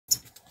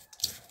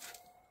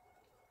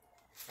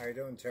How you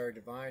doing, Terry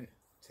Divine?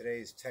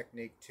 Today's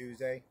Technique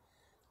Tuesday.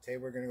 Today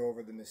we're going to go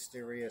over the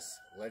mysterious,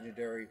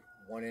 legendary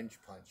 1-inch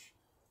punch,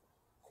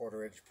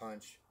 quarter-inch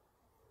punch,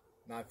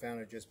 not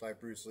founded just by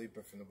Bruce Lee,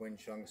 but from the Wing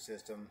Chun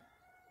system,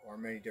 or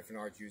many different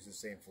arts use the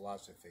same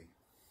philosophy.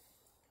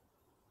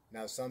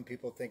 Now, some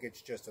people think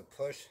it's just a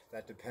push.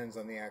 That depends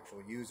on the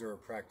actual user or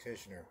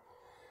practitioner.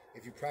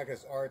 If you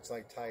practice arts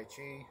like Tai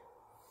Chi,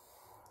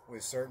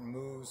 with certain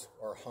moves,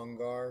 or Hung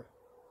Gar,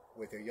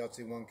 with a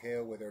Yatsi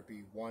 1KO, whether it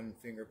be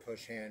 1-finger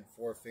push hand,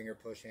 4-finger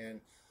push hand,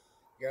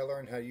 you gotta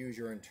learn how to use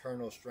your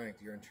internal strength,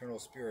 your internal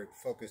spirit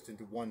focused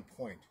into one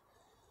point.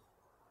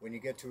 When you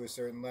get to a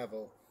certain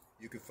level,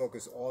 you can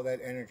focus all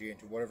that energy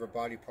into whatever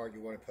body part you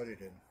want to put it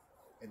in.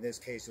 In this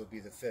case, it'll be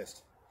the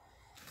fist.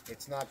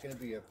 It's not going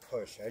to be a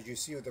push. As you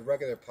see with the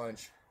regular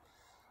punch,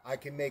 I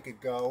can make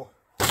it go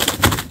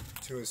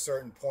to a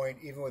certain point,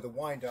 even with a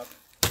wind-up.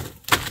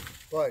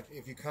 But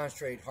if you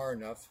concentrate hard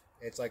enough,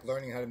 it's like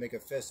learning how to make a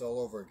fist all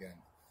over again.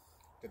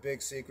 The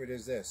big secret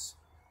is this.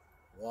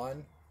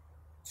 1,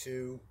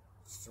 2,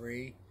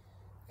 3,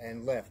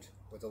 and lift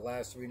with the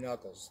last 3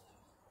 knuckles.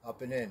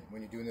 Up and in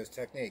when you're doing this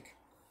technique.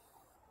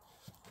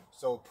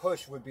 So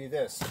push would be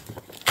this.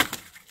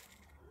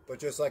 But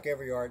just like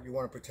every art, you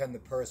want to pretend the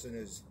person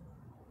is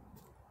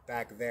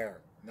back there,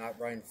 not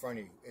right in front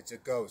of you. It's a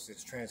ghost.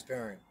 It's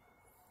transparent.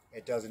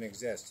 It doesn't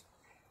exist.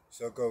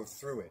 So go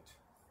through it.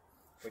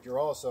 But you're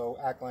also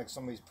acting like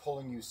somebody's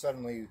pulling you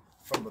suddenly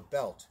from a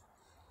belt.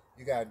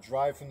 You got to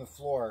drive from the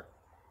floor,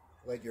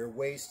 let your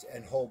waist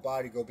and whole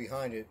body go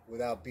behind it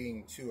without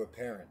being too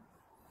apparent.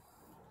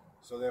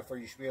 So therefore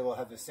you should be able to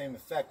have the same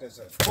effect as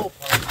a full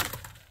punch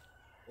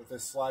with the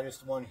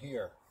slightest one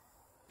here.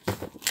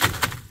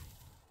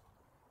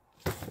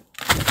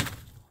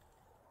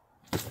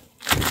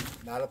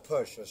 Not a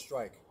push, a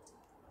strike.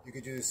 You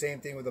could do the same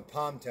thing with a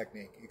palm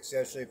technique,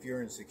 especially if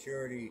you're in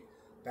security,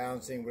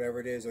 bouncing, whatever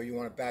it is, or you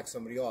want to back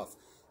somebody off.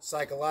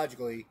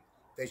 Psychologically,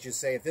 they should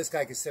say, if this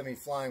guy can send me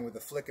flying with a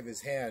flick of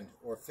his hand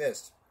or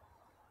fist,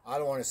 I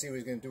don't want to see what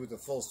he's going to do with a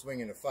full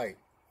swing in a fight.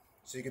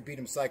 So you can beat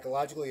him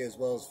psychologically as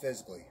well as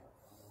physically.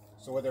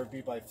 So whether it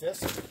be by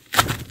fist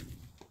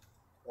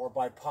or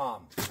by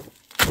palm.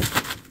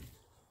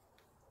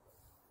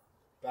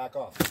 Back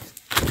off.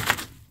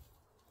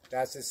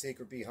 That's the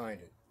secret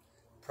behind it.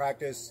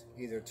 Practice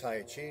either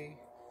Tai Chi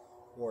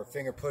or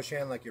finger push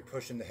hand like you're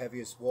pushing the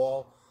heaviest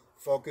wall.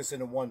 Focus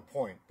into one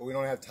point. But we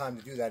don't have time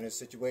to do that in a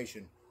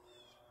situation.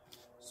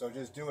 So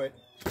just do it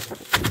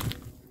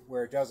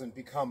where it doesn't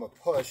become a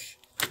push,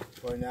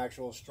 but an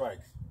actual strike.